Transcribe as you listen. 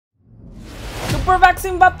Super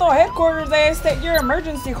Vaccine Vato headquarters, they state your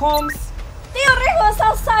emergency, Holmes. Tío Rigo's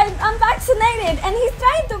outside, unvaccinated, and he's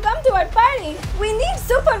trying to come to our party. We need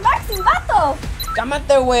Super Vaccine Vato.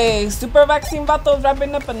 Cámate, way. Super Vaccine Vato's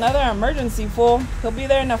wrapping up another emergency, fool. He'll be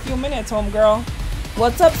there in a few minutes, homegirl.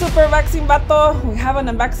 What's up, Super Vaccine Vato? We have an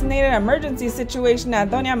unvaccinated emergency situation at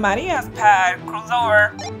Doña Maria's pad. Cruise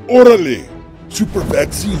over. Órale! Super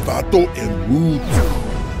Vaccine Vato en route.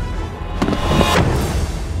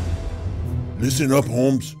 Listen up,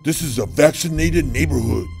 Holmes. This is a vaccinated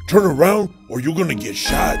neighborhood. Turn around or you're gonna get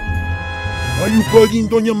shot. Why are you bugging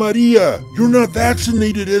Doña Maria? You're not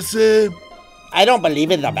vaccinated, ese. I don't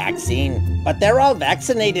believe in the vaccine, but they're all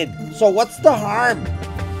vaccinated, so what's the harm?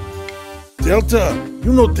 Delta.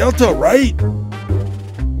 You know Delta, right?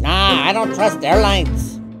 Nah, I don't trust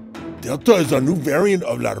airlines. Delta is a new variant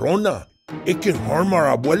of La Rona. It can harm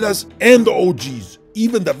our abuelas and the OGs,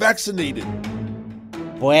 even the vaccinated.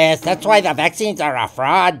 Pues, that's why the vaccines are a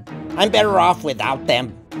fraud. I'm better off without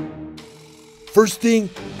them. First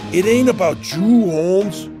thing, it ain't about you,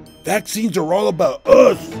 Holmes. Vaccines are all about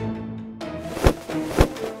us.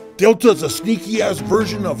 Delta's a sneaky-ass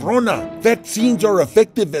version of Rona. Vaccines are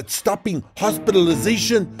effective at stopping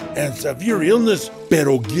hospitalization and severe illness.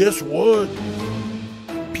 Pero guess what?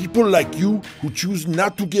 People like you who choose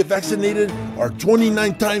not to get vaccinated are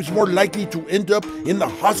 29 times more likely to end up in the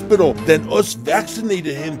hospital than us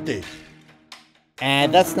vaccinated gente.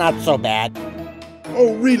 And that's not so bad.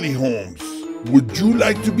 Oh, really, Holmes? Would you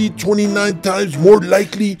like to be 29 times more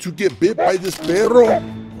likely to get bit by this perro?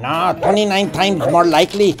 No, 29 times more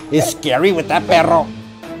likely is scary with that perro.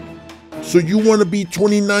 So you want to be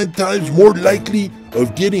 29 times more likely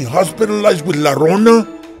of getting hospitalized with La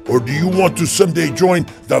Rona? Or do you want to someday join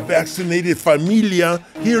the vaccinated familia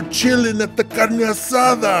here chilling at the carne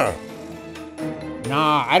asada?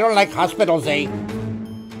 No, I don't like hospitals, eh?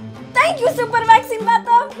 Thank you, Super Vaccine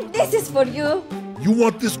Vato. This is for you. You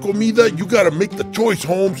want this comida? You gotta make the choice,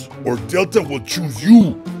 Holmes, or Delta will choose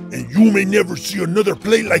you, and you may never see another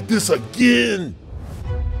plate like this again.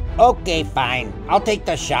 Okay, fine. I'll take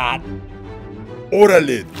the shot.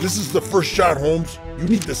 Órale, this is the first shot, Holmes. You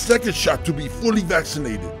need the second shot to be fully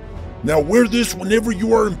vaccinated. Now wear this whenever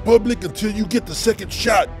you are in public until you get the second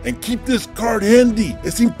shot, and keep this card handy.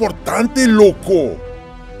 Es importante, loco.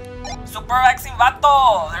 Super Vaccine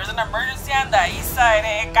Vato, there's an emergency on the east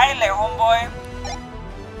side, Kyle, homeboy.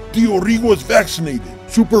 Tío Rigo is vaccinated.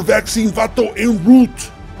 Super Vaccine Vato en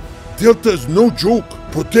route. Delta is no joke.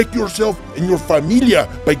 Protect yourself and your familia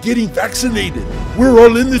by getting vaccinated. We're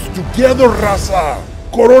all in this together, raza.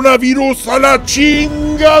 Coronavirus a la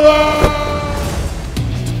chingada!